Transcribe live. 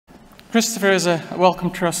Christopher is a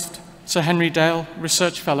Wellcome Trust Sir Henry Dale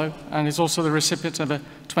Research Fellow and is also the recipient of a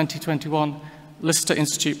 2021 Lister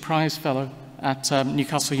Institute Prize Fellow at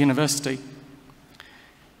Newcastle University.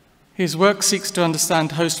 His work seeks to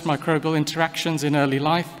understand host microbial interactions in early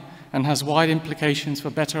life and has wide implications for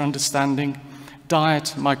better understanding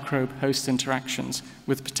diet-microbe-host interactions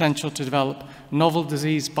with potential to develop novel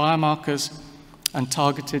disease biomarkers and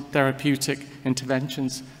targeted therapeutic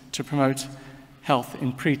interventions to promote health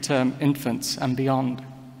in preterm infants and beyond.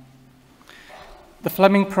 The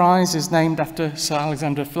Fleming Prize is named after Sir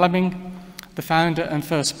Alexander Fleming, the founder and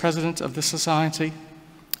first president of the Society,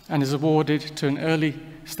 and is awarded to an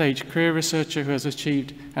early-stage career researcher who has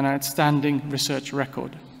achieved an outstanding research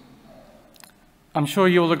record. I'm sure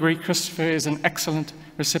you'll agree Christopher is an excellent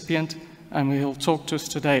recipient, and he'll talk to us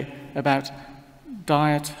today about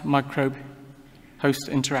diet-microbe-host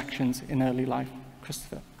interactions in early life.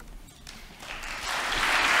 Christopher.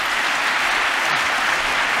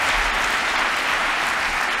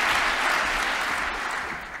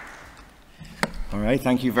 All right,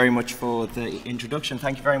 thank you very much for the introduction.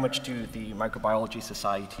 Thank you very much to the Microbiology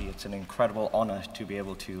Society. It's an incredible honor to be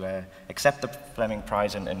able to accept the Fleming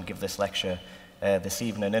Prize and give this lecture this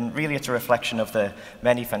evening. And really it's a reflection of the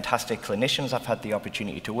many fantastic clinicians I've had the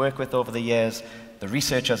opportunity to work with over the years, the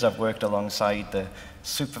researchers I've worked alongside, the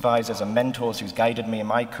supervisors and mentors who's guided me in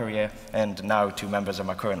my career, and now to members of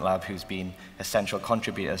my current lab who's been essential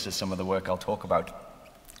contributors to some of the work I'll talk about.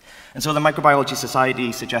 And so the Microbiology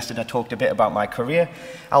Society suggested I talked a bit about my career.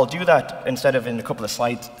 I'll do that instead of in a couple of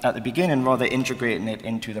slides at the beginning, rather integrating it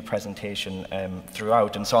into the presentation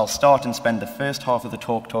throughout. And so I'll start and spend the first half of the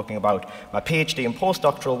talk talking about my PhD and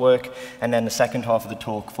postdoctoral work, and then the second half of the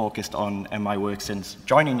talk focused on my work since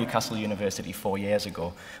joining Newcastle University 4 years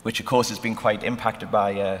ago, which of course has been quite impacted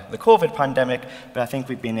by the COVID pandemic, but I think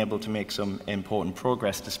we've been able to make some important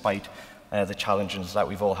progress despite the challenges that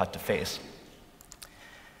we've all had to face.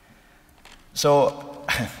 So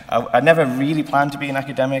I never really planned to be an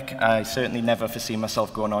academic. I certainly never foresee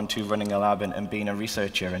myself going on to running a lab and being a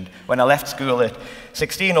researcher. And when I left school at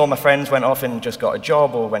 16, all my friends went off and just got a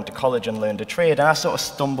job or went to college and learned a trade. And I sort of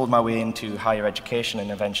stumbled my way into higher education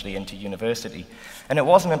and eventually into university. And it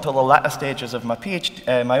wasn't until the latter stages of my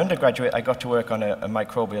PhD, my undergraduate, I got to work on a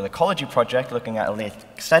microbial ecology project looking at a lake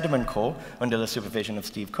sediment core under the supervision of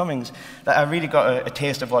Steve Cummings, that I really got a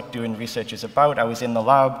taste of what doing research is about. I was in the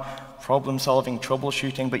lab, problem solving,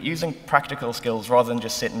 troubleshooting, but using practical skills rather than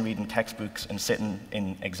just sitting reading textbooks and sitting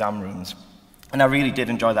in exam rooms. And I really did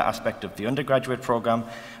enjoy that aspect of the undergraduate program.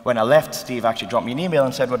 When I left, Steve actually dropped me an email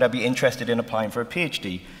and said, would I be interested in applying for a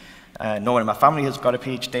PhD? Knowing my family has got a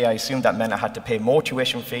PhD, I assumed that meant I had to pay more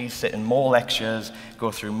tuition fees, sit in more lectures, go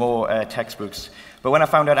through more textbooks. But when I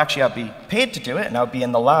found out actually I'd be paid to do it, and I'd be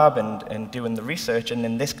in the lab and doing the research, and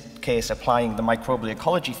in this case applying the microbial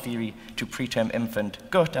ecology theory to preterm infant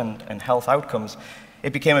gut and health outcomes,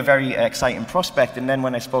 it became a very exciting prospect. And then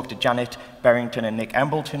when I spoke to Janet Berrington and Nick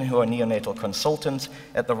Embleton, who are neonatal consultants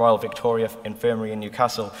at the Royal Victoria Infirmary in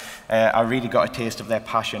Newcastle, I really got a taste of their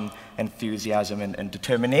passion, enthusiasm and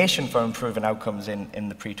determination for improving outcomes in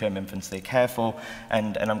the preterm infants they care for.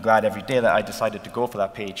 And I'm glad every day that I decided to go for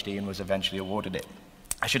that PhD and was eventually awarded it.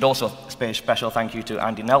 I should also say a special thank you to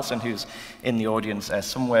Andy Nelson, who's in the audience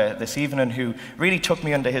somewhere this evening, who really took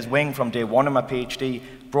me under his wing from day one of my PhD,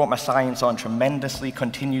 brought my science on tremendously,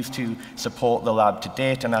 continues to support the lab to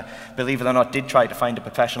date, and I, believe it or not, did try to find a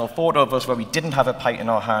professional photo of us where we didn't have a pint in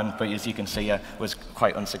our hand, but as you can see, was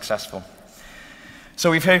quite unsuccessful.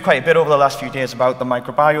 So we've heard quite a bit over the last few days about the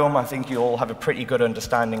microbiome. I think you all have a pretty good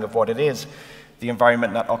understanding of what it is. The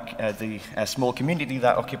environment that the small community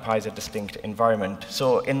that occupies a distinct environment.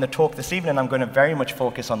 So in the talk this evening, I'm going to very much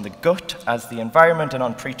focus on the gut as the environment and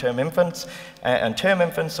on preterm infants and term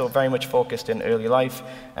infants, so very much focused in early life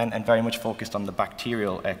and very much focused on the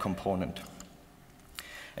bacterial component.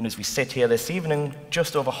 And as we sit here this evening,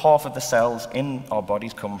 just over half of the cells in our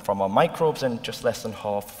bodies come from our microbes and just less than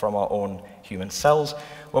half from our own human cells.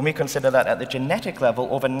 When we consider that at the genetic level,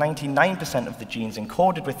 over 99% of the genes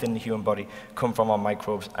encoded within the human body come from our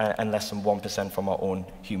microbes and less than 1% from our own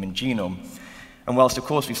human genome. And whilst, of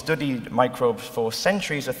course, we've studied microbes for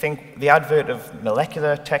centuries, I think the advent of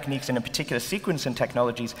molecular techniques and in particular sequencing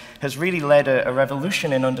technologies has really led a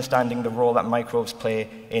revolution in understanding the role that microbes play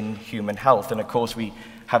in human health. And of course, we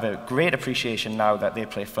have a great appreciation now that they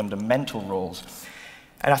play fundamental roles.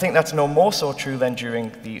 And I think that's no more so true than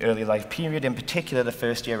during the early life period, in particular the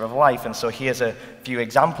first year of life. And so here's a few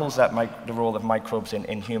examples that the role of microbes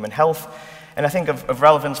in human health. And I think of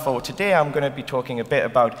relevance for today, I'm going to be talking a bit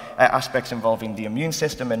about aspects involving the immune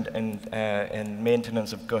system and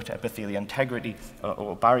maintenance of gut epithelial integrity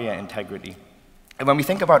or barrier integrity. And when we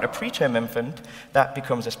think about a preterm infant, that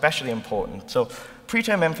becomes especially important. So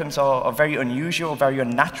preterm infants are a very unusual, very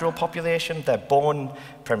unnatural population. They're born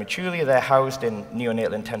prematurely. They're housed in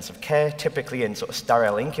neonatal intensive care, typically in sort of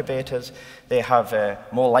sterile incubators. They have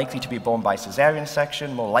more likely to be born by cesarean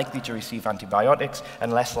section, more likely to receive antibiotics,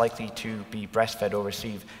 and less likely to be breastfed or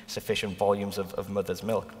receive sufficient volumes of mother's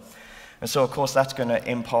milk. And so, of course, that's going to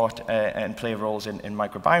impart and play roles in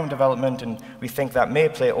microbiome development, and we think that may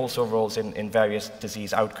play also roles in various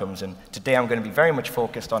disease outcomes. And today I'm going to be very much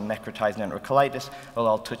focused on necrotizing enterocolitis,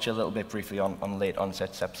 although I'll touch a little bit briefly on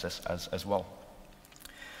late-onset sepsis as well.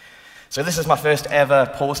 So this is my first ever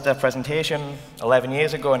poster presentation 11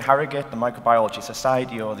 years ago in Harrogate, the Microbiology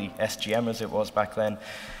Society, or the SGM as it was back then.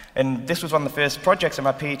 And this was one of the first projects in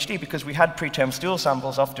my PhD because we had preterm stool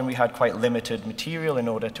samples. Often we had quite limited material in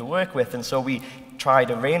order to work with, and so we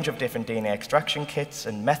tried a range of different DNA extraction kits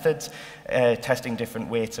and methods, testing different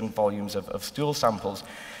weights and volumes of stool samples.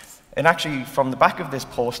 And actually, from the back of this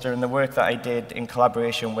poster and the work that I did in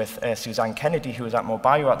collaboration with Suzanne Kennedy, who was at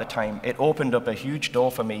MoBio at the time, it opened up a huge door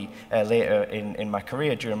for me later in my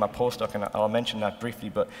career during my postdoc, and I'll mention that briefly.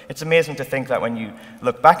 But it's amazing to think that when you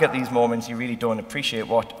look back at these moments, you really don't appreciate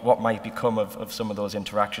what might become of some of those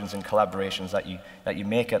interactions and collaborations that you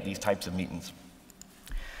make at these types of meetings.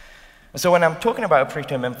 So when I'm talking about a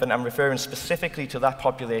preterm infant, I'm referring specifically to that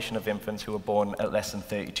population of infants who are born at less than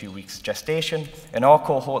 32 weeks gestation. In our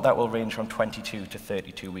cohort, that will range from 22 to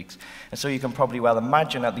 32 weeks. And so you can probably well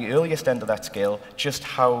imagine at the earliest end of that scale just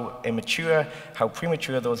how immature, how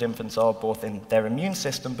premature those infants are, both in their immune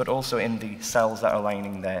system, but also in the cells that are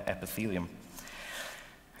lining their epithelium.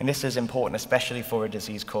 And this is important, especially for a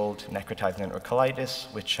disease called necrotizing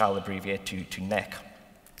enterocolitis, which I'll abbreviate to NEC.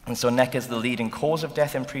 And so NEC is the leading cause of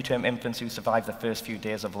death in preterm infants who survive the first few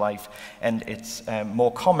days of life, and it's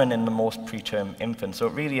more common in the most preterm infants. So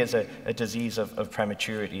it really is a disease of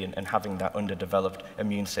prematurity and having that underdeveloped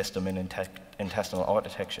immune system and intestinal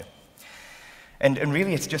architecture. And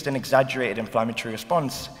really it's just an exaggerated inflammatory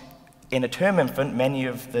response. In a term infant, many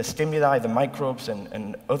of the stimuli, the microbes,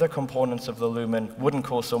 and other components of the lumen wouldn't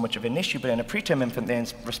cause so much of an issue, but in a preterm infant, they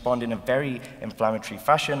respond in a very inflammatory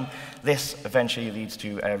fashion. This eventually leads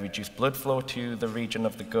to reduced blood flow to the region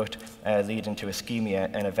of the gut, leading to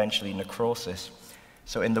ischemia and eventually necrosis.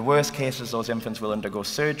 So in the worst cases, those infants will undergo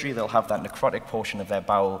surgery. They'll have that necrotic portion of their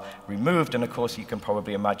bowel removed, and of course, you can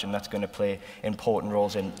probably imagine that's going to play important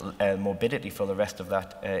roles in morbidity for the rest of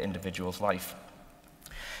that individual's life.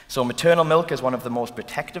 So maternal milk is one of the most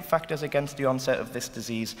protective factors against the onset of this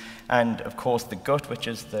disease, and of course the gut, which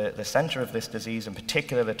is the center of this disease, in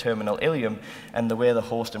particular the terminal ileum, and the way the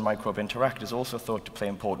host and microbe interact is also thought to play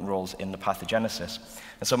important roles in the pathogenesis.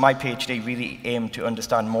 And so my PhD really aimed to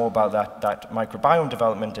understand more about that microbiome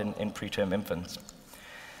development in preterm infants.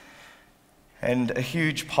 And a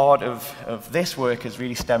huge part of this work has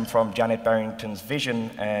really stemmed from Janet Barrington's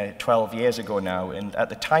vision 12 years ago now. And at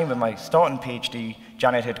the time of my starting PhD,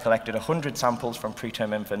 Janet had collected 100 samples from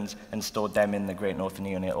preterm infants and stored them in the Great Northern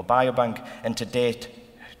Neonatal Biobank. And to date,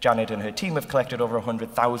 Janet and her team have collected over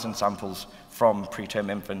 100,000 samples from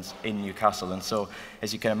preterm infants in Newcastle. And so,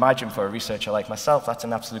 as you can imagine, for a researcher like myself, that's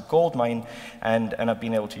an absolute gold mine. And I've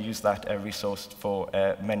been able to use that resource for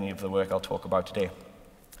many of the work I'll talk about today.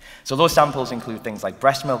 So those samples include things like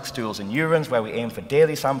breast milk, stools, and urines, where we aim for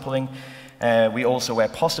daily sampling. We also, where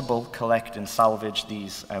possible, collect and salvage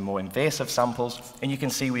these more invasive samples. And you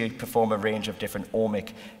can see we perform a range of different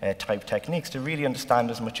omic type techniques to really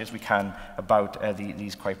understand as much as we can about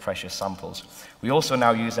these quite precious samples. We also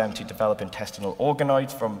now use them to develop intestinal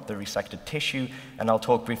organoids from the resected tissue, and I'll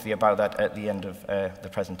talk briefly about that at the end of the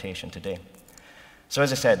presentation today. So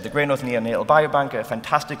as I said, the Great Northern Neonatal Biobank, a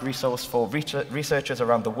fantastic resource for researchers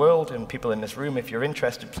around the world, and people in this room, if you're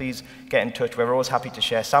interested, please get in touch. We're always happy to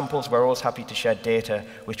share samples. We're always happy to share data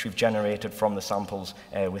which we've generated from the samples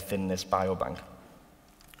within this biobank.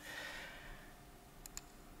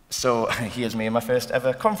 So here's me in my first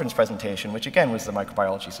ever conference presentation, which again was the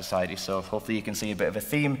Microbiology Society. So hopefully you can see a bit of a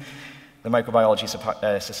theme. The Microbiology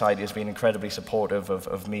Society has been incredibly supportive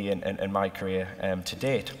of me and my career to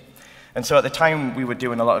date. And so at the time, we were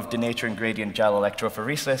doing a lot of denaturing gradient gel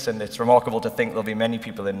electrophoresis, and it's remarkable to think there'll be many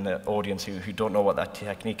people in the audience who don't know what that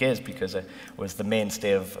technique is, because it was the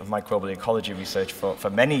mainstay of microbial ecology research for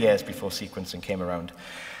many years before sequencing came around.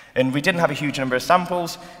 And we didn't have a huge number of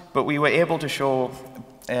samples, but we were able to show,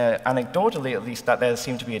 anecdotally at least, that there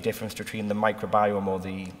seemed to be a difference between the microbiome or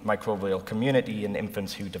the microbial community in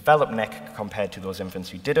infants who developed NEC compared to those infants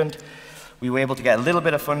who didn't. We were able to get a little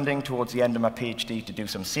bit of funding towards the end of my PhD to do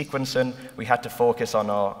some sequencing. We had to focus on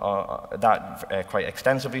that quite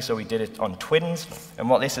extensively, so we did it on twins. And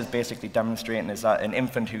what this is basically demonstrating is that an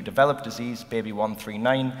infant who developed disease, baby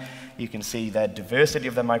 139, you can see the diversity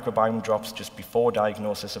of their microbiome drops just before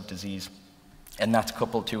diagnosis of disease. And that's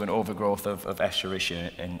coupled to an overgrowth of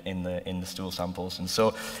Escherichia in the stool samples. And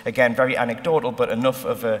so, again, very anecdotal, but enough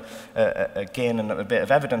of a gain and a bit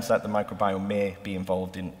of evidence that the microbiome may be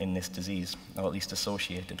involved in this disease, or at least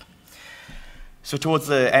associated. So towards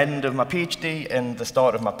the end of my PhD and the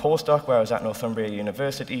start of my postdoc, where I was at Northumbria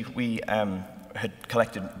University, we had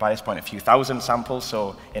collected, by this point, a few thousand samples.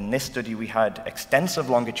 So in this study, we had extensive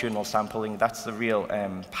longitudinal sampling. That's the real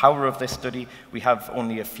power of this study. We have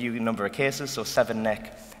only a few number of cases, so 7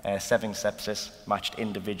 NEC, 7 sepsis, matched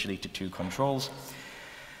individually to 2 controls.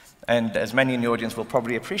 And as many in the audience will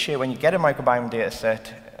probably appreciate, when you get a microbiome data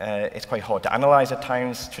set, it's quite hard to analyze at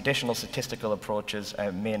times. Traditional statistical approaches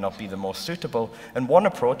may not be the most suitable. And one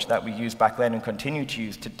approach that we used back then and continue to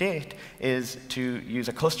use to date is to use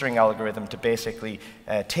a clustering algorithm to basically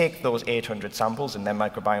take those 800 samples and their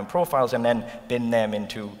microbiome profiles and then bin them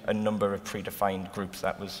into a number of predefined groups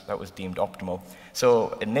that was deemed optimal.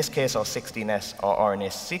 So in this case, our 16S, our RNA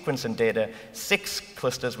sequencing data, 6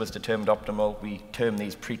 clusters was determined optimal. We term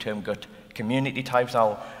these preterm gut community types.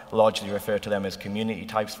 I'll largely refer to them as community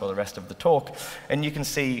types for the rest of the talk. And you can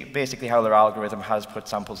see basically how their algorithm has put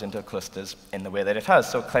samples into clusters in the way that it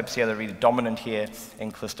has. So Klebsiella are really dominant here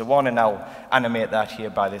in cluster 1, and I'll animate that here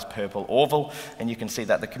by this purple oval. And you can see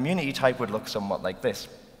that the community type would look somewhat like this.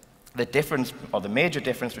 The difference, or the major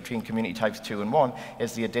difference between community types 2 and 1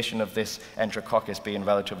 is the addition of this Enterococcus being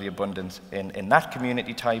relatively abundant in that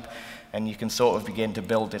community type. And you can sort of begin to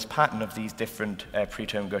build this pattern of these different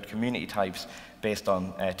preterm gut community types based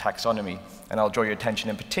on taxonomy. And I'll draw your attention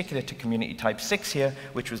in particular to community type 6 here,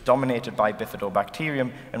 which was dominated by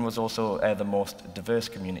Bifidobacterium and was also the most diverse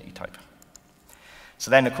community type. So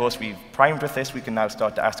then, of course, we've primed with this. We can now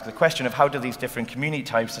start to ask the question of how do these different community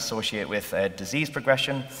types associate with disease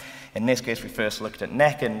progression. In this case, we first looked at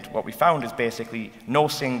NEC, and what we found is basically no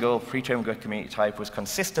single preterm gut community type was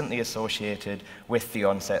consistently associated with the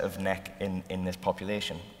onset of NEC in this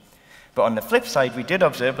population. But on the flip side, we did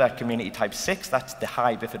observe that community type 6, that's the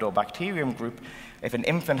high Bifidobacterium group, if an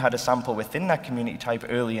infant had a sample within that community type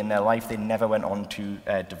early in their life, they never went on to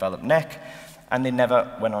develop NEC, and they never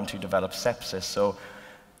went on to develop sepsis. So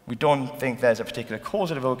we don't think there's a particular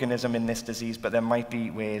causative organism in this disease, but there might be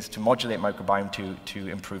ways to modulate microbiome to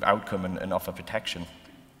improve outcome and offer protection.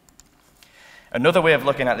 Another way of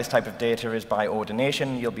looking at this type of data is by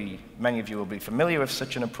ordination. Many of you will be familiar with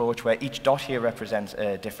such an approach where each dot here represents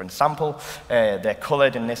a different sample. They're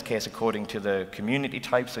colored, in this case, according to the community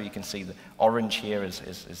type. So you can see the orange here is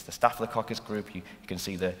the Staphylococcus group. You can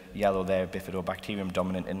see the yellow there, Bifidobacterium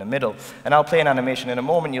dominant in the middle. And I'll play an animation in a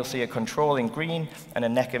moment. You'll see a control in green and a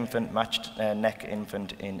NEC infant matched NEC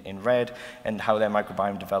infant in red, and how their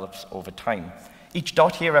microbiome develops over time. Each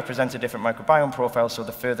dot here represents a different microbiome profile, so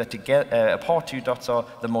the further apart 2 dots are,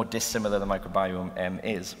 the more dissimilar the microbiome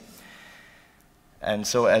is. And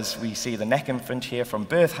so as we see, the NEC infant here from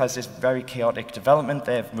birth has this very chaotic development.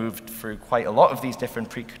 They've moved through quite a lot of these different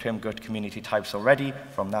preterm gut community types already,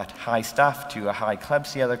 from that high staph to a high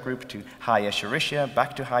Klebsiella group to high Escherichia,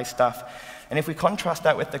 back to high staph. And if we contrast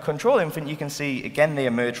that with the control infant, you can see, again, they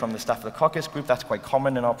emerge from the Staphylococcus group. That's quite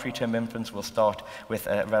common in our preterm infants. We'll start with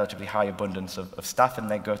a relatively high abundance of staph in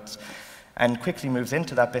their guts, and quickly moves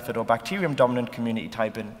into that Bifidobacterium dominant community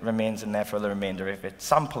type and remains in there for the remainder of its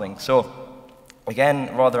sampling. So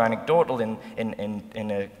again, rather anecdotal in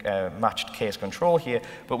a matched case control here,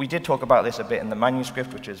 but we did talk about this a bit in the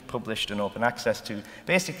manuscript, which is published in open access, to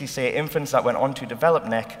basically say infants that went on to develop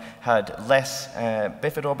NEC had less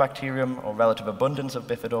Bifidobacterium, or relative abundance of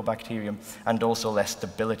Bifidobacterium, and also less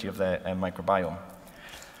stability of their microbiome.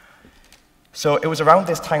 So it was around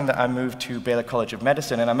this time that I moved to Baylor College of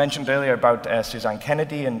Medicine, and I mentioned earlier about Suzanne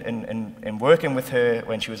Kennedy and working with her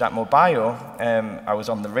when she was at MoBio. I was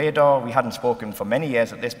on the radar. We hadn't spoken for many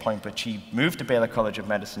years at this point, but she moved to Baylor College of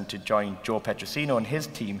Medicine to join Joe Petrosino and his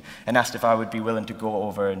team, and asked if I would be willing to go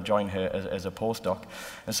over and join her as a postdoc.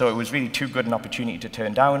 And so it was really too good an opportunity to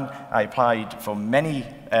turn down. I applied for many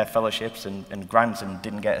fellowships and grants and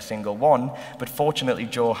didn't get a single one, but fortunately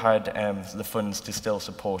Joe had the funds to still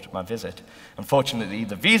support my visit. Unfortunately,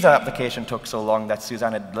 the visa application took so long that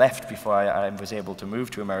Suzanne had left before I was able to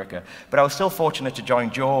move to America. But I was still fortunate to join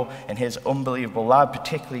Joe in his unbelievable lab,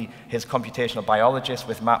 particularly his computational biologists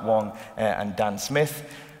with Matt Wong and Dan Smith.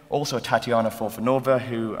 Also Tatiana Forfanova,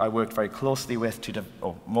 who I worked very closely with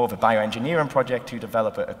or more of a bioengineering project to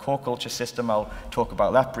develop a core culture system. I'll talk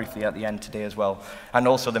about that briefly at the end today as well. And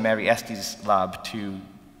also the Mary Estes lab to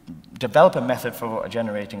develop a method for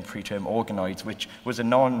generating preterm organoids, which was a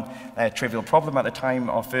non-trivial problem at the time.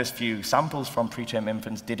 Our first few samples from preterm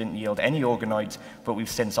infants didn't yield any organoids, but we've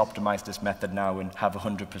since optimized this method now and have a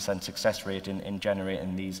 100% success rate in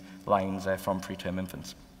generating these lines from preterm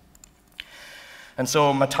infants. And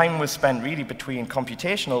so my time was spent really between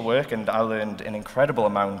computational work, and I learned an incredible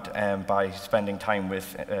amount by spending time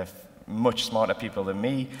with much smarter people than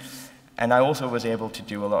me. And I also was able to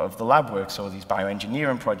do a lot of the lab work, so these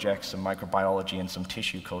bioengineering projects, some microbiology, and some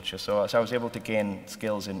tissue culture. So I was able to gain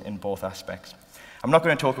skills in both aspects. I'm not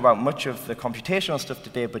going to talk about much of the computational stuff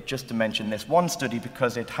today, but just to mention this one study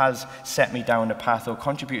because it has set me down a path or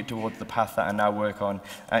contributed towards the path that I now work on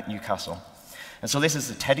at Newcastle. And so this is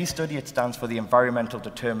the TEDdy study. It stands for the Environmental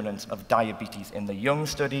Determinants of Diabetes in the Young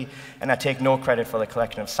study. And I take no credit for the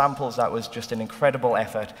collection of samples. That was just an incredible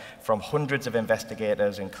effort from hundreds of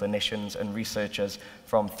investigators and clinicians and researchers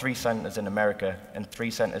from 3 centers in America and 3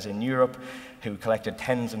 centers in Europe who collected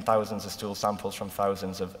tens and thousands of stool samples from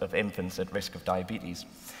thousands of infants at risk of diabetes.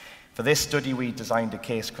 For this study, we designed a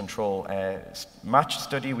case control match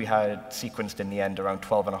study. We had sequenced in the end around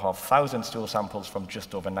 12,500 stool samples from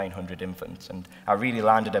just over 900 infants. And I really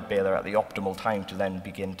landed at Baylor at the optimal time to then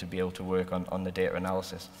begin to be able to work on the data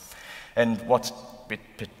analysis. And what's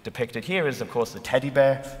depicted here is, of course, the teddy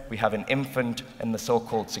bear. We have an infant and the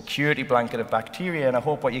so-called security blanket of bacteria. And I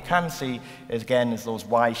hope what you can see, is, again, is those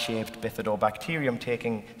Y-shaped bifidobacterium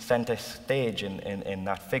taking center stage in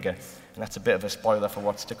that figure. And that's a bit of a spoiler for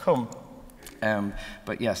what's to come.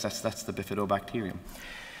 But yes, that's the bifidobacterium.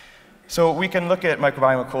 So we can look at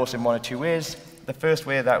microbiome, of course, in one or two ways. The first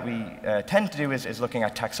way that we tend to do is looking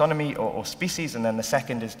at taxonomy or species, and then the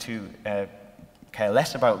second is to care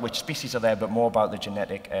less about which species are there, but more about the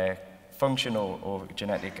genetic function or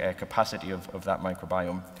genetic capacity of that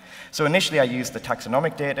microbiome. So initially I used the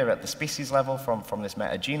taxonomic data at the species level from this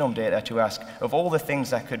metagenome data to ask, of all the things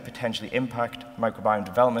that could potentially impact microbiome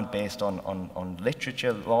development based on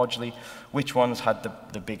literature largely, which ones had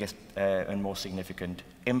the biggest and most significant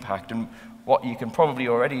impact. And what you can probably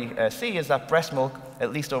already see is that breast milk,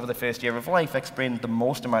 at least over the first year of life, explained the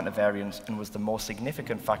most amount of variance and was the most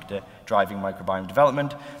significant factor driving microbiome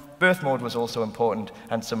development. Birth mode was also important,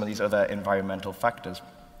 and some of these other environmental factors.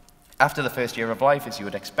 After the first year of life, as you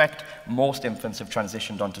would expect, most infants have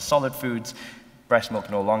transitioned onto solid foods. Breast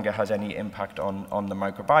milk no longer has any impact on the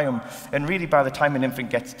microbiome. And really, by the time an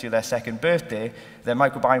infant gets to their second birthday, their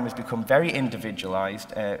microbiome has become very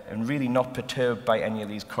individualized and really not perturbed by any of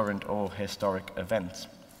these current or historic events.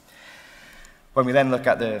 When we then look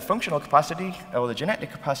at the functional capacity or the genetic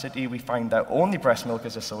capacity, we find that only breast milk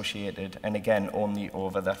is associated, and again, only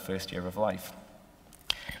over that first year of life.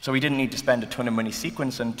 So we didn't need to spend a ton of money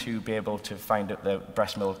sequencing to be able to find that the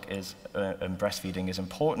breast milk and breastfeeding is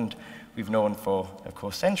important. We've known for, of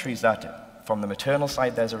course, centuries that from the maternal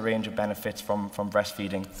side, there's a range of benefits from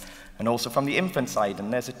breastfeeding, and also from the infant side.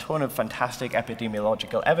 And there's a ton of fantastic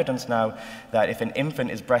epidemiological evidence now that if an infant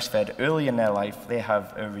is breastfed early in their life, they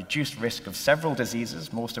have a reduced risk of several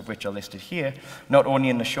diseases, most of which are listed here, not only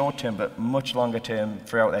in the short term, but much longer term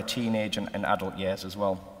throughout their teenage and adult years as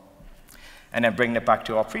well. And then bringing it back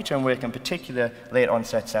to our preterm work, in particular, late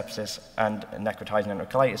onset sepsis and necrotizing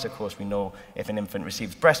enterocolitis, of course, we know if an infant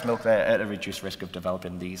receives breast milk, they're at a reduced risk of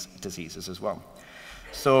developing these diseases as well.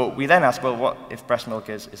 So we then ask, well, what if breast milk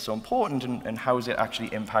is so important, and how is it actually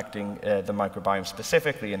impacting the microbiome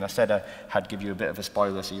specifically? And I said I had to give you a bit of a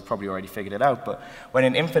spoiler, so you probably already figured it out. But when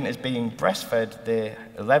an infant is being breastfed, the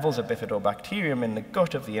levels of bifidobacterium in the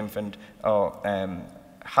gut of the infant are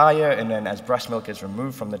higher, and then as breast milk is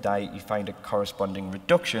removed from the diet, you find a corresponding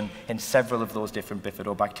reduction in several of those different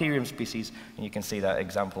bifidobacterium species. And you can see that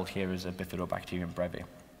example here is a Bifidobacterium breve.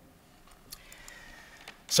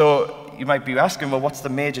 So you might be asking, well, what's the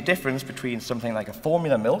major difference between something like a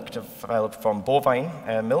formula milk developed from bovine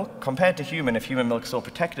milk compared to human, if human milk is so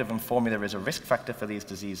protective and formula is a risk factor for these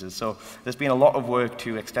diseases? So there's been a lot of work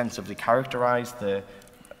to extensively characterize the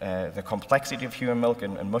complexity of human milk,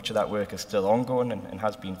 and much of that work is still ongoing and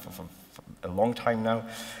has been for a long time now.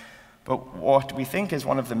 But what we think is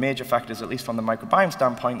one of the major factors, at least from the microbiome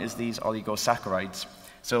standpoint, is these oligosaccharides.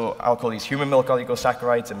 So I'll call these human milk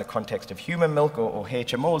oligosaccharides in the context of human milk, or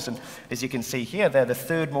HMOs, and as you can see here, they're the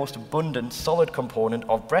third most abundant solid component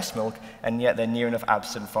of breast milk, and yet they're near enough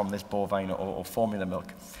absent from this bovine or formula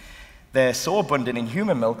milk. They're so abundant in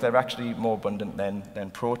human milk, they're actually more abundant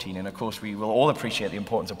than protein, and of course we will all appreciate the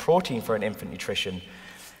importance of protein for an infant nutrition.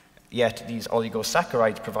 Yet these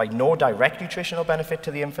oligosaccharides provide no direct nutritional benefit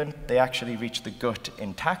to the infant. They actually reach the gut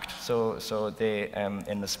intact, so they,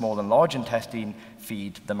 in the small and large intestine,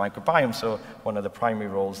 feed the microbiome. So one of the primary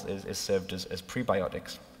roles is served as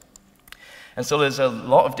prebiotics. And so there's a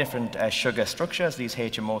lot of different sugar structures, these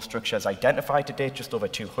HMO structures identified to date, just over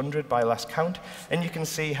 200 by last count. And you can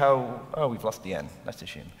see how, oh, we've lost the N, that's a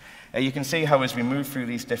shame. You can see how as we move through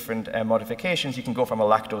these different modifications, you can go from a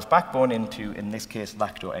lactose backbone into, in this case,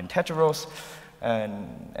 lacto-N-tetrose.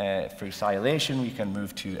 And through sialation, we can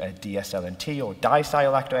move to DSLNT, or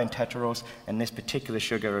disialacto-N-tetrose. And this particular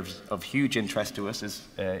sugar of huge interest to us,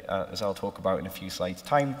 as I'll talk about in a few slides'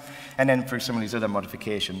 time. And then through some of these other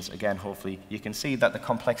modifications, again, hopefully you can see that the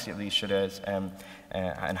complexity of these sugars and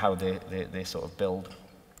how they sort of build.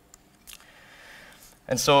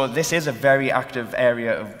 And so this is a very active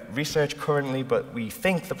area of research currently, but we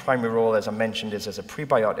think the primary role, as I mentioned, is as a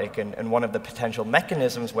prebiotic, and one of the potential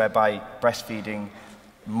mechanisms whereby breastfeeding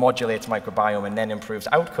modulates microbiome and then improves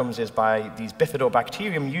outcomes is by these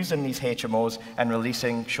bifidobacterium using these HMOs and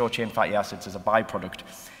releasing short-chain fatty acids as a byproduct.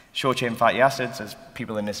 Short-chain fatty acids, as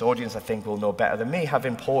people in this audience I think will know better than me, have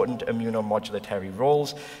important immunomodulatory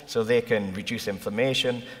roles. So they can reduce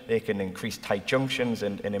inflammation, they can increase tight junctions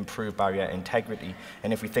and improve barrier integrity.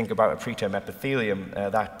 And if we think about a preterm epithelium,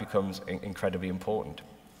 that becomes incredibly important.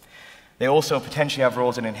 They also potentially have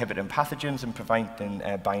roles in inhibiting pathogens and preventing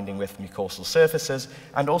binding with mucosal surfaces,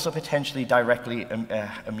 and also potentially directly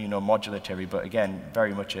immunomodulatory, but again,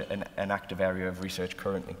 very much an active area of research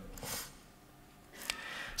currently.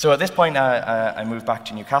 So at this point, I moved back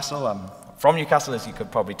to Newcastle. I'm from Newcastle, as you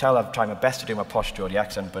could probably tell. I've tried my best to do my posh Geordie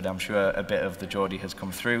accent, but I'm sure a bit of the Geordie has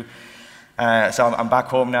come through. So I'm back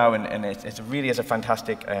home now, and it really is a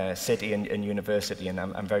fantastic city and university, and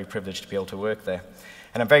I'm very privileged to be able to work there.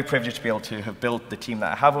 And I'm very privileged to be able to have built the team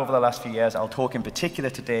that I have over the last few years. I'll talk in particular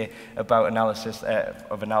today about analysis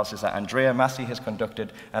that Andrea Massey has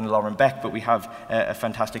conducted and Lauren Beck, but we have a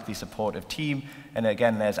fantastically supportive team. And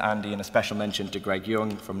again, there's Andy, and a special mention to Greg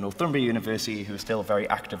Young from Northumbria University, who is still very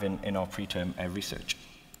active in our preterm research.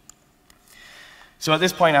 So at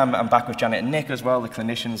this point, I'm back with Janet and Nick as well, the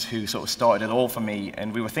clinicians who sort of started it all for me,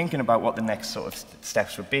 and we were thinking about what the next sort of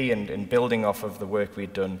steps would be, and building off of the work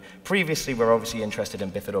we'd done previously. We're obviously interested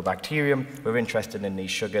in bifidobacterium, we're interested in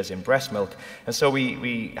these sugars in breast milk, and so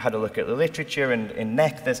we had a look at the literature, and in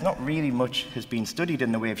NEC, there's not really much has been studied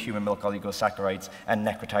in the way of human milk oligosaccharides and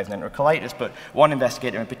necrotizing enterocolitis, but one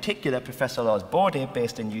investigator in particular, Professor Lars Borde,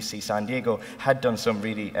 based in UC San Diego, had done some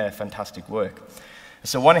really fantastic work.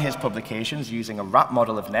 So one of his publications, using a rat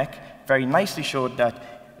model of NEC, very nicely showed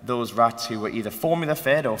that those rats who were either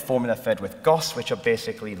formula-fed or formula-fed with GOS, which are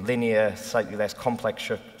basically linear, slightly less complex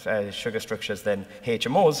sugar structures than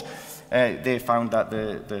HMOs, they found that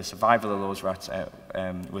the survival of those rats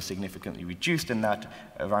was significantly reduced, in that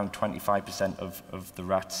around 25% of the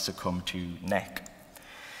rats succumbed to NEC.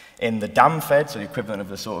 In the dam-fed, so the equivalent of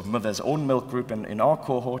the sort of mother's own milk group in our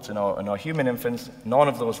cohorts, in our human infants, none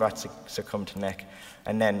of those rats succumbed to NEC.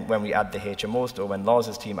 And then when we add the HMOs, or when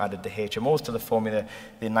Lars's team added the HMOs to the formula,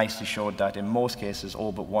 they nicely showed that in most cases,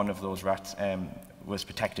 all but one of those rats was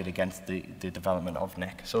protected against the development of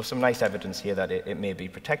NEC. So some nice evidence here that it may be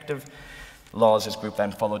protective. Lars's group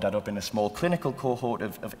then followed that up in a small clinical cohort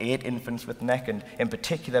of 8 infants with NEC, and in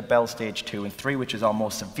particular Bell stage 2 and 3, which is our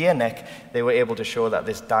more severe NEC. They were able to show that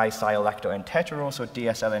this disialacto-N-tetrose, or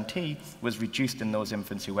DSLNT, was reduced in those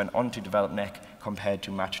infants who went on to develop NEC compared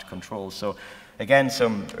to matched controls. So again,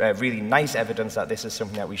 some really nice evidence that this is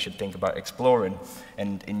something that we should think about exploring.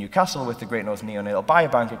 And in Newcastle, with the Great North Neonatal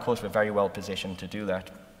Biobank, of course, we're very well positioned to do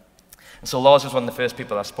that. And so Lars was one of the first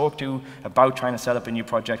people I spoke to about trying to set up a new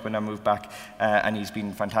project when I moved back, and he's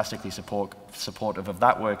been fantastically supportive of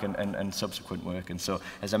that work and subsequent work. And so,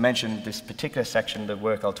 as I mentioned, this particular section of the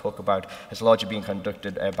work I'll talk about has largely been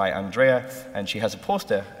conducted by Andrea, and she has a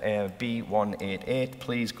poster, B188.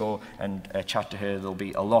 Please go and chat to her. There'll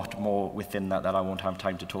be a lot more within that I won't have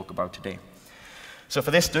time to talk about today. So for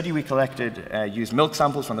this study, we used milk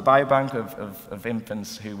samples from the biobank of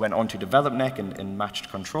infants who went on to develop NEC in matched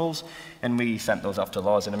controls, and we sent those off to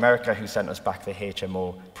Lars in America, who sent us back the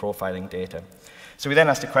HMO profiling data. So we then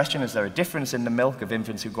asked the question, is there a difference in the milk of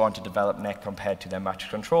infants who go on to develop NEC compared to their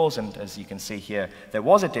matched controls? And as you can see here, there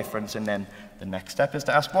was a difference, and then the next step is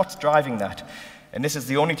to ask what's driving that. And this is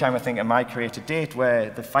the only time, I think, in my career to date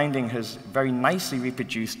where the finding has very nicely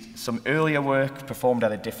reproduced some earlier work performed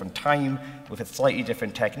at a different time with a slightly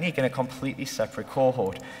different technique in a completely separate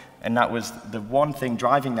cohort. And that was the one thing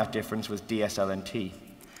driving that difference was DSLNT.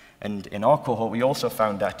 And in our cohort, we also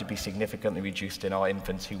found that to be significantly reduced in our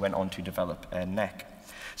infants who went on to develop NEC.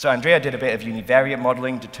 So Andrea did a bit of univariate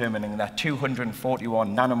modeling, determining that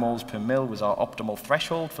 241 nanomoles per mil was our optimal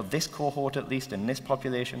threshold for this cohort, at least in this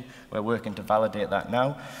population. We're working to validate that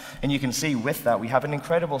now. And you can see with that, we have an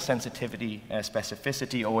incredible sensitivity,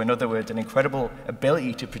 specificity, or in other words, an incredible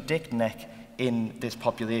ability to predict NEC in this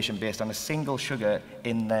population based on a single sugar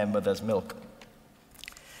in their mother's milk.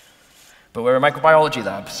 But we're a microbiology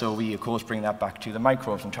lab, so we, of course, bring that back to the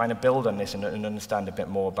microbes and trying to build on this and understand a bit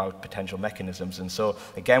more about potential mechanisms. And so,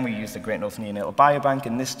 again, we use the Great North Neonatal Biobank.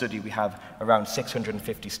 In this study, we have around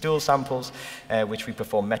 650 stool samples, which we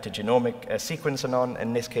perform metagenomic sequencing on,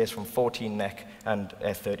 in this case from 14 NEC and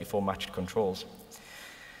 34 matched controls.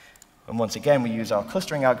 And once again, we use our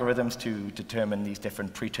clustering algorithms to determine these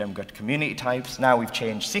different preterm gut community types. Now we've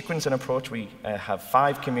changed sequencing approach. We have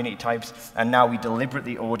 5 community types, and now we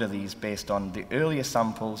deliberately order these based on the earliest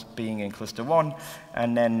samples being in cluster 1,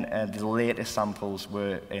 and then the latest samples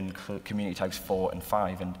were in community types 4 and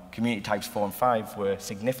 5. And community types 4 and 5 were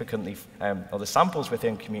significantly, or the samples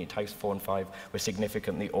within community types 4 and 5 were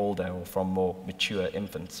significantly older or from more mature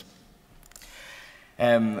infants.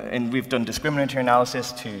 And we've done discriminatory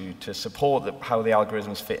analysis to support how the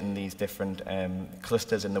algorithms fit in these different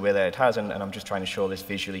clusters in the way that it has, and I'm just trying to show this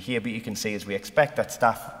visually here, but you can see as we expect that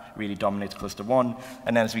staph really dominates cluster 1,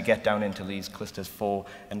 and then as we get down into these clusters 4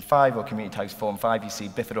 and 5, or community types 4 and 5, you see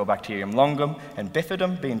Bifidobacterium longum and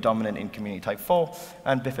bifidum being dominant in community type 4,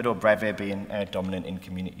 and Bifidobreve being dominant in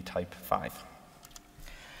community type 5.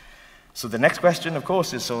 So the next question, of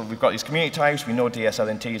course, is, so we've got these community types, we know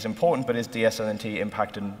DSLNT is important, but is DSLNT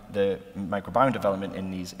impacting the microbiome development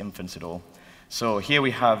in these infants at all? So here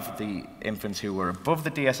we have the infants who were above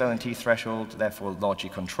the DSLNT threshold, therefore largely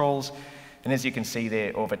controls, and as you can see,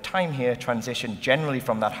 they, over time here, transition generally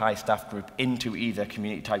from that high staph group into either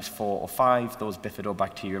community types 4 or 5, those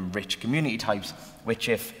Bifidobacterium-rich community types, which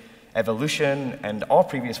if evolution and our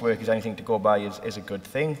previous work is anything to go by is a good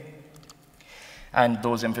thing. And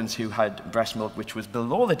those infants who had breast milk which was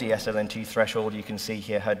below the DSLNT threshold, you can see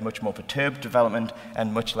here, had much more perturbed development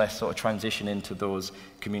and much less sort of transition into those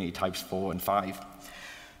community types 4 and 5.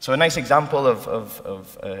 So a nice example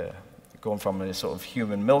of going from a sort of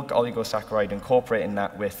human milk oligosaccharide, incorporating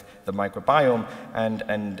that with the microbiome,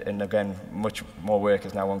 and again, much more work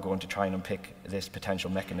is now ongoing to try and unpick this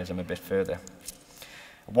potential mechanism a bit further.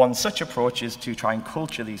 One such approach is to try and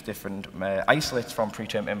culture these different isolates from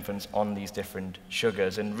preterm infants on these different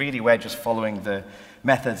sugars. And really, we're just following the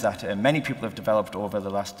methods that many people have developed over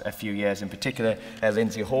the last few years. In particular,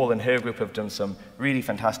 Lindsay Hall and her group have done some really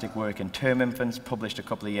fantastic work in term infants, published a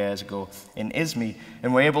couple of years ago in ISME.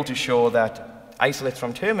 And we're able to show that isolates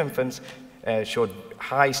from term infants showed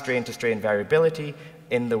high strain-to-strain variability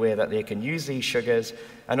in the way that they can use these sugars,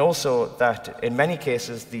 and also that in many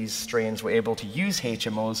cases these strains were able to use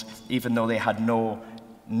HMOs even though they had no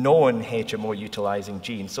known HMO utilizing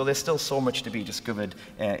genes. So there's still so much to be discovered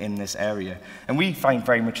in this area. And we find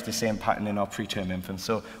very much the same pattern in our preterm infants.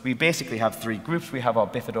 So we basically have 3 groups. We have our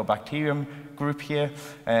Bifidobacterium group here,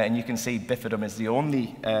 and you can see bifidum is the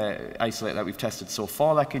only isolate that we've tested so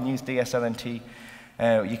far that can use DSLNT.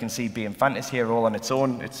 You can see B. infantis here all on its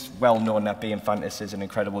own. It's well known that B. infantis is an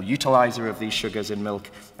incredible utilizer of these sugars in milk,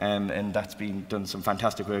 and that's been done some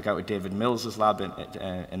fantastic work out with David Mills's lab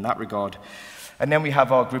in that regard. And then we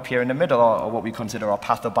have our group here in the middle, or what we consider our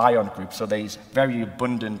pathobiont group. So these very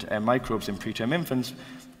abundant microbes in preterm infants,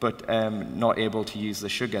 but not able to use the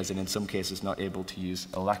sugars, and in some cases not able to use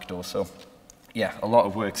lactose. So yeah, a lot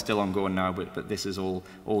of work still ongoing now, but this is all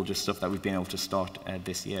just stuff that we've been able to start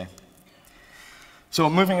this year. So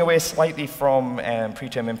moving away slightly from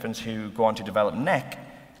preterm infants who go on to develop NEC,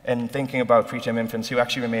 and thinking about preterm infants who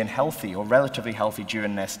actually remain healthy or relatively healthy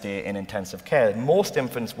during their stay in intensive care. Most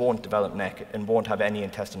infants won't develop NEC and won't have any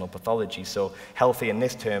intestinal pathology. So healthy in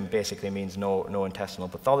this term basically means no intestinal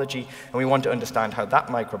pathology. And we want to understand how that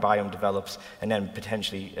microbiome develops and then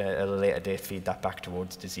potentially at a later date feed that back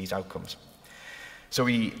towards disease outcomes. So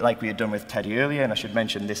like we had done with Teddy earlier, and I should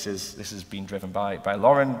mention this has been driven by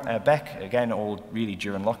Lauren Beck, again, all really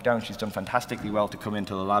during lockdown. She's done fantastically well to come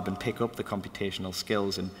into the lab and pick up the computational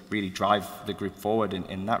skills and really drive the group forward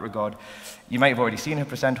in that regard. You might have already seen her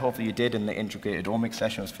present, hopefully you did, in the integrated omics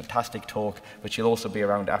session. It was a fantastic talk, but she'll also be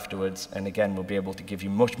around afterwards, and again, we'll be able to give you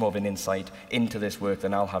much more of an insight into this work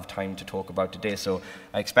than I'll have time to talk about today. So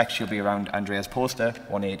I expect she'll be around Andrea's poster,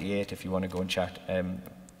 188, if you want to go and chat.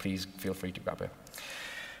 Please feel free to grab her.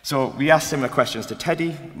 So we asked similar questions to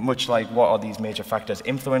Teddy, much like what are these major factors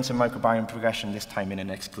influencing microbiome progression, this time in an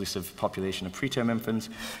exclusive population of preterm infants.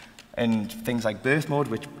 And things like birth mode,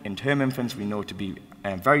 which in term infants we know to be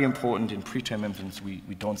very important, in preterm infants we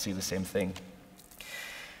don't see the same thing.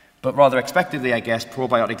 But rather expectedly, I guess,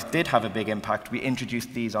 probiotics did have a big impact. We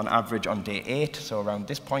introduced these on average on day 8, so around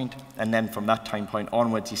this point, and then from that time point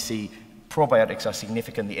onwards you see probiotics are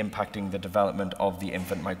significantly impacting the development of the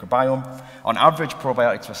infant microbiome. On average,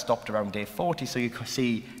 probiotics were stopped around day 40, so you can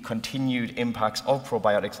see continued impacts of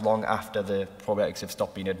probiotics long after the probiotics have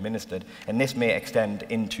stopped being administered. And this may extend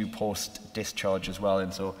into post-discharge as well,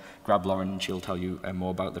 and so grab Lauren and she'll tell you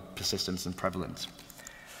more about the persistence and prevalence.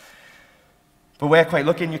 But we're quite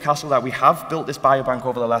lucky in Newcastle that we have built this biobank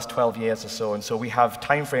over the last 12 years or so, and so we have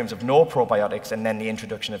timeframes of no probiotics and then the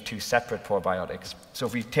introduction of 2 separate probiotics. So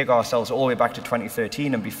if we take ourselves all the way back to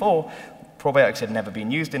 2013 and before, probiotics had never been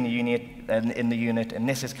used in the unit, and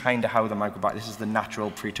this is kind of how the microbiome, this is the natural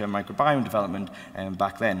preterm microbiome development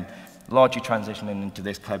back then, largely transitioning into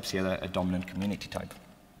this Klebsiella, a dominant community type.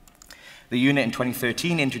 The unit in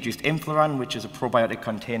 2013 introduced Infloran, which is a probiotic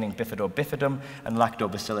containing Bifidobifidum and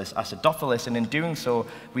Lactobacillus acidophilus, and in doing so,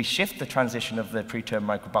 we shift the transition of the preterm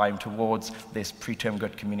microbiome towards this preterm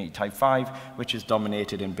gut community type 5, which is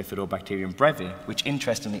dominated in Bifidobacterium brevi, which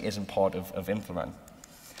interestingly isn't part of Infloran.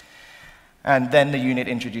 And then the unit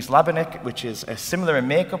introduced Labinic, which is similar in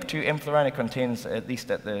makeup to Infloran. It contains, at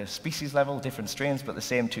least at the species level, different strains, but the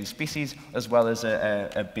same 2 species, as well as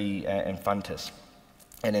a B. infantis.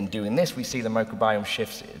 And in doing this, we see the microbiome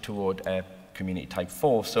shifts toward community type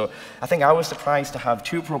 4. So I think I was surprised to have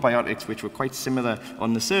 2 probiotics which were quite similar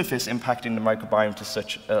on the surface impacting the microbiome to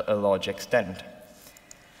such a large extent.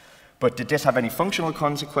 But did this have any functional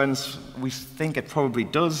consequence? We think it probably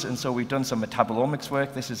does, and so we've done some metabolomics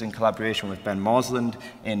work. This is in collaboration with Ben Marsland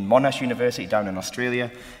in Monash University down in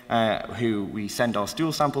Australia, who we send our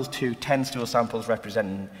stool samples to, 10 stool samples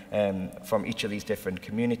representing from each of these different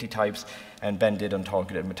community types, and Ben did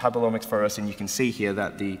untargeted metabolomics for us, and you can see here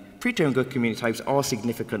that the preterm gut community types are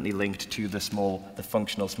significantly linked to the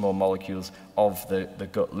functional small molecules of the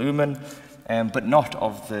gut lumen. But not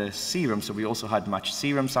of the serum, so we also had matched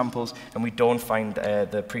serum samples, and we don't find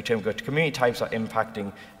the preterm gut community types are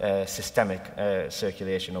impacting systemic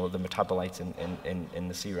circulation or the metabolites in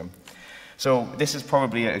the serum. So this is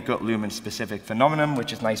probably a gut lumen specific phenomenon,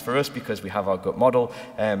 which is nice for us because we have our gut model,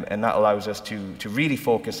 and that allows us to really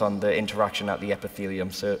focus on the interaction at the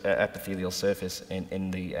epithelial surface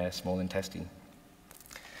in the small intestine.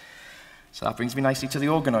 So that brings me nicely to the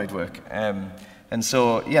organoid work. And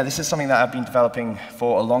so, yeah, this is something that I've been developing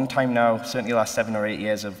for a long time now, certainly the last 7 or 8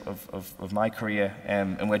 years of my career,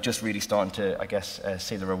 and we're just really starting to, I guess,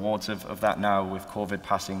 see the rewards of that now with COVID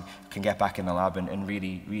passing, can get back in the lab and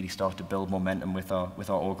really start to build momentum with our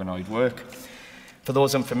organoid work. For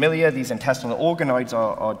those unfamiliar, these intestinal organoids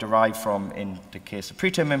are derived from, in the case of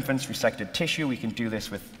preterm infants, resected tissue. We can do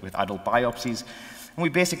this with adult biopsies. And we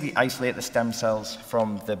basically isolate the stem cells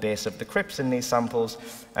from the base of the crypts in these samples,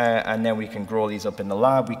 and then we can grow these up in the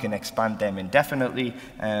lab. We can expand them indefinitely.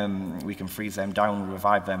 We can freeze them down,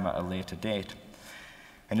 revive them at a later date.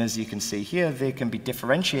 And as you can see here, they can be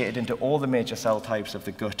differentiated into all the major cell types of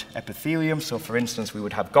the gut epithelium. So for instance, we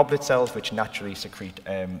would have goblet cells, which naturally secrete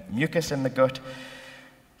mucus in the gut.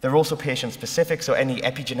 They're also patient-specific, so any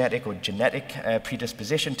epigenetic or genetic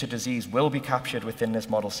predisposition to disease will be captured within this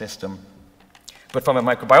model system. But from a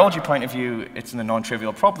microbiology point of view, it's a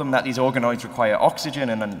non-trivial problem that these organoids require oxygen,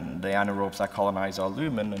 and then the anaerobes that colonize our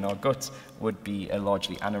lumen and our guts would be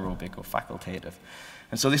largely anaerobic or facultative.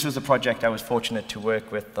 And so this was a project I was fortunate to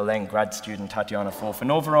work with the Leng grad student Tatiana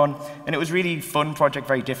Forfanova on, and it was a really fun project,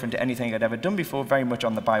 very different to anything I'd ever done before, very much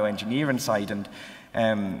on the bioengineering side.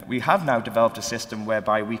 And we have now developed a system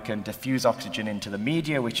whereby we can diffuse oxygen into the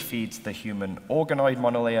media, which feeds the human organoid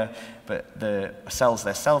monolayer, but the cells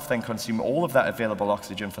themselves then consume all of that available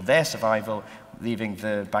oxygen for their survival, leaving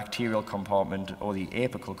the bacterial compartment or the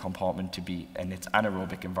apical compartment to be in its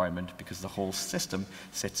anaerobic environment, because the whole system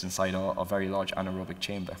sits inside our very large anaerobic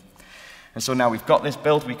chamber. And so now we've got this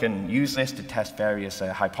built, we can use this to test various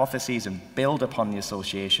hypotheses and build upon the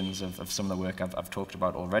associations of some of the work I've talked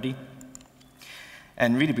about already.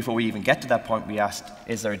 And really, before we even get to that point, we asked,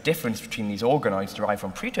 is there a difference between these organoids derived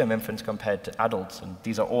from preterm infants compared to adults? And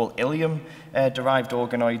these are all ileum-derived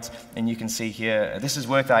organoids. And you can see here, this is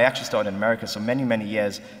work that I actually started in America, so many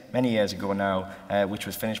years ago now, which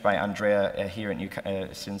was finished by Andrea here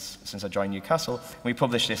at since I joined Newcastle. We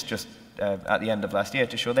published this just at the end of last year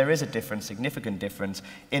to show there is a difference, significant difference,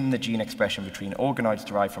 in the gene expression between organoids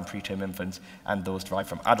derived from preterm infants and those derived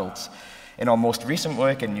from adults. In our most recent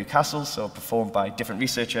work in Newcastle, so performed by different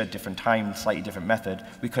researcher, different time, slightly different method,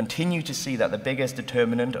 we continue to see that the biggest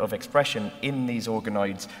determinant of expression in these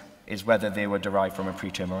organoids is whether they were derived from a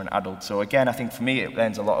preterm or an adult. So again, I think for me it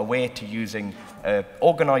lends a lot of weight to using an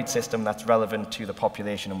organoid system that's relevant to the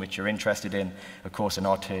population in which you're interested in. Of course, in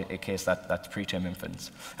our case, that's preterm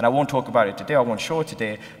infants. And I won't talk about it today, I won't show it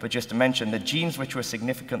today, but just to mention the genes which were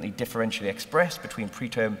significantly differentially expressed between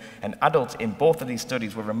preterm and adults in both of these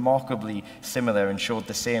studies were remarkably similar and showed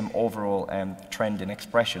the same overall trend in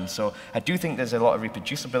expression. So I do think there's a lot of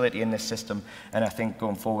reproducibility in this system, and I think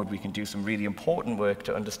going forward we can do some really important work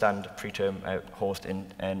to understand preterm host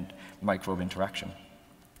and microbe interaction.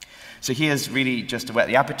 So here's really just to whet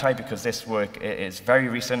the appetite, because this work is very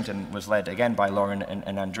recent and was led again by Lauren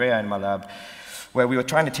and Andrea in my lab, where we were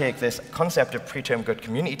trying to take this concept of preterm gut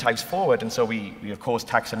community types forward. And so we of course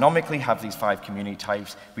taxonomically have these 5 community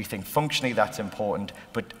types. We think functionally that's important,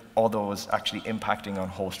 but are those actually impacting on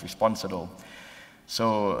host response at all?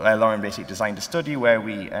 So Lauren basically designed a study where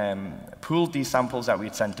we pooled these samples that we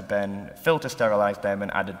had sent to Ben, filter sterilized them, and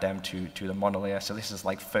added them to the monolayer. So this is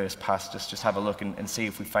like first pass, just have a look and see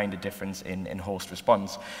if we find a difference in host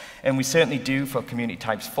response. And we certainly do for community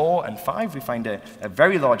types 4 and 5. We find a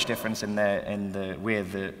very large difference in the way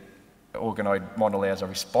the organoid monolayers are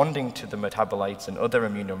responding to the metabolites and other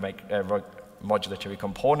immunomodulatory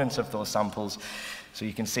components of those samples. So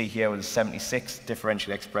you can see here with 76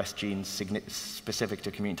 differentially expressed genes specific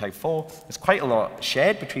to community type 4. There's quite a lot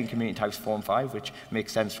shared between community types 4 and 5, which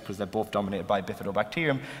makes sense because they're both dominated by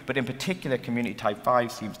bifidobacterium. But in particular, community type 5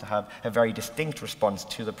 seems to have a very distinct response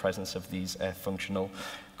to the presence of these functional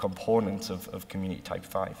components of community type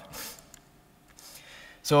 5.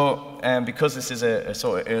 So because this is a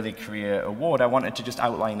sort of early career award, I wanted to just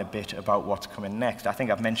outline a bit about what's coming next. I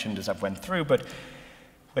think I've mentioned as I've went through, but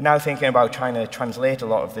we're now thinking about trying to translate a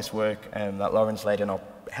lot of this work that Lauren's led in our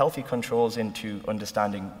healthy controls into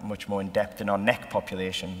understanding much more in depth in our NEC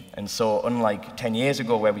population. And so unlike 10 years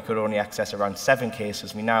ago where we could only access around 7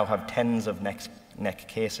 cases, we now have tens of NEC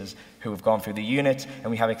cases who have gone through the unit, and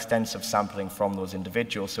we have extensive sampling from those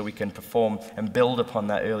individuals, so we can perform and build upon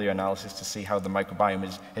that earlier analysis to see how the microbiome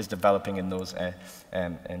is developing in those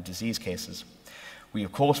disease cases. We,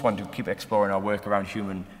 of course, want to keep exploring our work around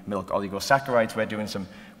human milk oligosaccharides. We're doing some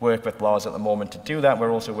work with Lars at the moment to do that.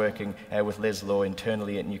 We're also working with Liz Lowe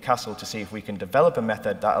internally at Newcastle to see if we can develop a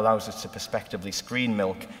method that allows us to prospectively screen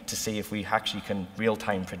milk to see if we actually can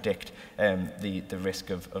real-time predict the risk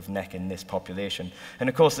of NEC in this population. And,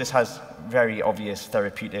 of course, this has very obvious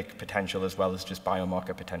therapeutic potential as well as just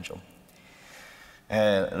biomarker potential.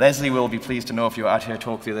 Leslie will be pleased to know, if you were at her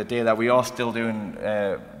talk the other day, that we are still doing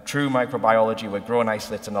true microbiology. We're growing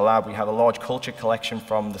isolates in the lab. We have a large culture collection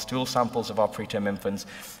from the stool samples of our preterm infants,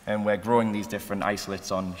 and we're growing these different isolates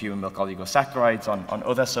on human milk oligosaccharides, on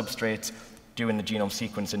other substrates, doing the genome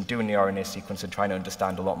sequence and doing the RNA sequence and trying to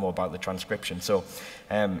understand a lot more about the transcription. So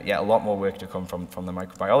yeah, a lot more work to come from the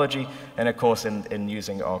microbiology. And of course, in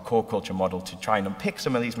using our core culture model to try and unpick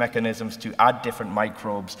some of these mechanisms to add different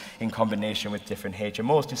microbes in combination with different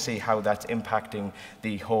HMOs to see how that's impacting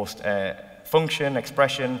the host function,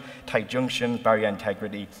 expression, tight junctions, barrier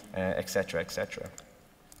integrity, et cetera, et cetera.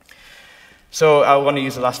 So I want to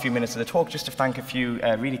use the last few minutes of the talk just to thank a few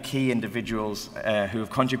really key individuals who have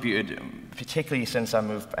contributed, particularly since I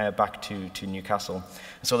moved back to Newcastle.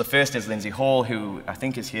 So the first is Lindsay Hall, who I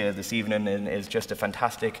think is here this evening and is just a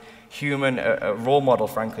fantastic human, a role model,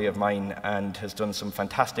 frankly, of mine, and has done some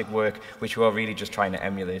fantastic work, which we're really just trying to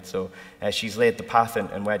emulate. So she's laid the path,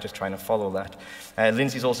 and we're just trying to follow that.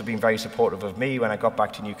 Lindsay's also been very supportive of me when I got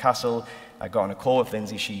back to Newcastle. I got on a call with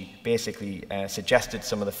Lindsay. She basically suggested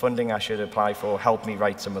some of the funding I should apply for, helped me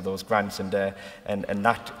write some of those grants, and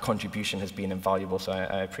that contribution has been invaluable, so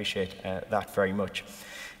I appreciate that very much.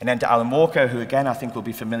 And then to Alan Walker, who again I think will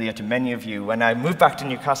be familiar to many of you. When I moved back to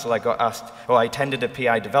Newcastle, I got asked, well, I attended a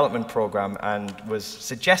PI development program and was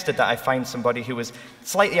suggested that I find somebody who was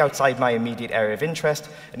slightly outside my immediate area of interest,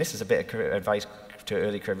 and this is a bit of career advice to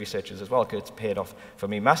early career researchers as well, because it's paid off for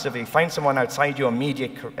me massively. Find someone outside your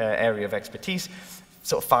immediate area of expertise,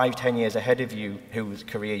 sort of 5-10 years ahead of you whose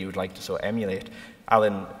career you would like to sort of emulate.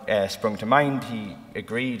 Alan sprung to mind, he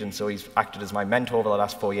agreed, and so he's acted as my mentor over the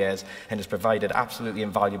last 4 years and has provided absolutely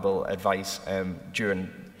invaluable advice during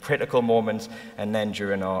critical moments and then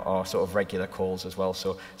during our sort of regular calls as well.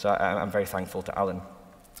 So I'm very thankful to Alan.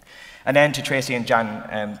 And then to Tracy and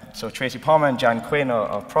Jan, so Tracy Palmer and Jan Quinn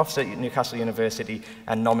are profs at Newcastle University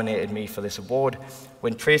and nominated me for this award.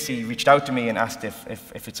 When Tracy reached out to me and asked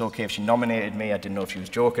if it's okay if she nominated me, I didn't know if she was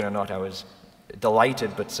joking or not. I was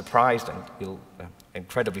delighted but surprised, and feel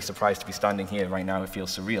incredibly surprised to be standing here right now. It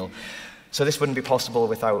feels surreal. So this wouldn't be possible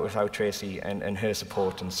without Tracy and her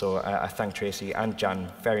support, and so I thank Tracy and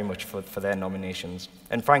Jan very much for their nominations.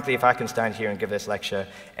 And frankly, if I can stand here and give this lecture,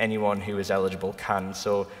 anyone who is eligible can.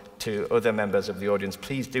 So to other members of the audience,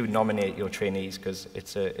 please do nominate your trainees, because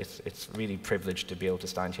it's really privileged to be able to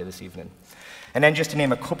stand here this evening. And then just to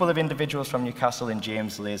name a couple of individuals from Newcastle, in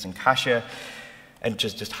James, Liz and Kasia, and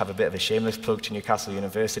just have a bit of a shameless plug to Newcastle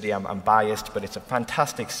University. I'm biased, but it's a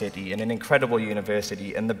fantastic city and an incredible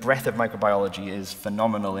university, and the breadth of microbiology is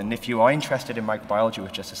phenomenal. And if you are interested in microbiology,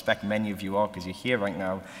 which I suspect many of you are because you're here right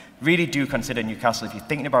now, really do consider Newcastle. If you're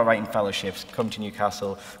thinking about writing fellowships, come to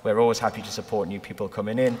Newcastle. We're always happy to support new people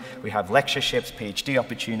coming in. We have lectureships, PhD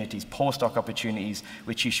opportunities, postdoc opportunities,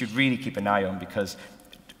 which you should really keep an eye on, because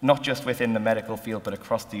not just within the medical field, but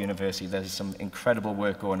across the university, there's some incredible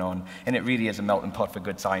work going on, and it really is a melting pot for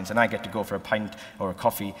good science. And I get to go for a pint or a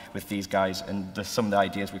coffee with these guys, and some of the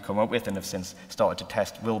ideas we come up with and have since started to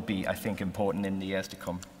test will be, I think, important in the years to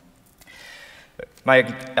come. My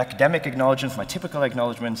academic acknowledgements, my typical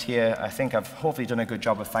acknowledgements here, I think I've hopefully done a good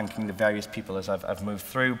job of thanking the various people as I've moved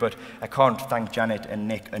through, but I can't thank Janet and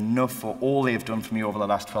Nick enough for all they've done for me over the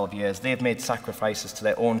last 12 years. They've made sacrifices to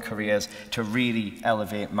their own careers to really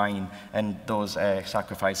elevate mine, and those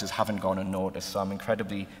sacrifices haven't gone unnoticed, so I'm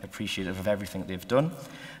incredibly appreciative of everything they've done.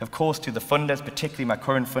 Of course, to the funders, particularly my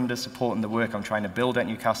current funders supporting the work I'm trying to build at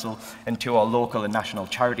Newcastle, and to our local and national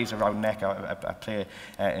charities around NEC, I play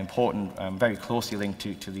important, very closely linked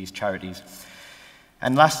to these charities.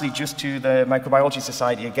 And lastly, just to the Microbiology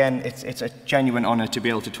Society, again, it's a genuine honour to be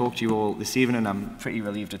able to talk to you all this evening. I'm pretty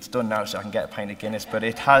relieved it's done now so I can get a pint of Guinness, but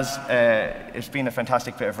it's been a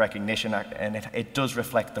fantastic bit of recognition, and it does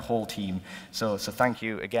reflect the whole team. So thank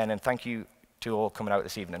you again, and thank you to all coming out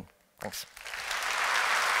this evening. Thanks.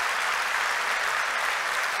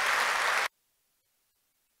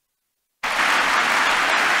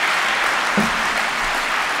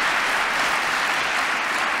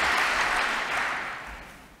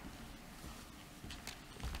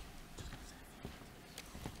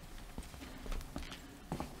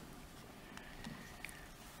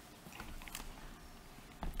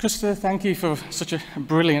 Christopher, thank you for such a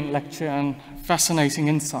brilliant lecture and fascinating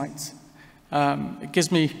insights. It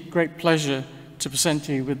gives me great pleasure to present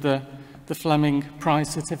you with the Fleming Prize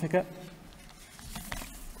certificate.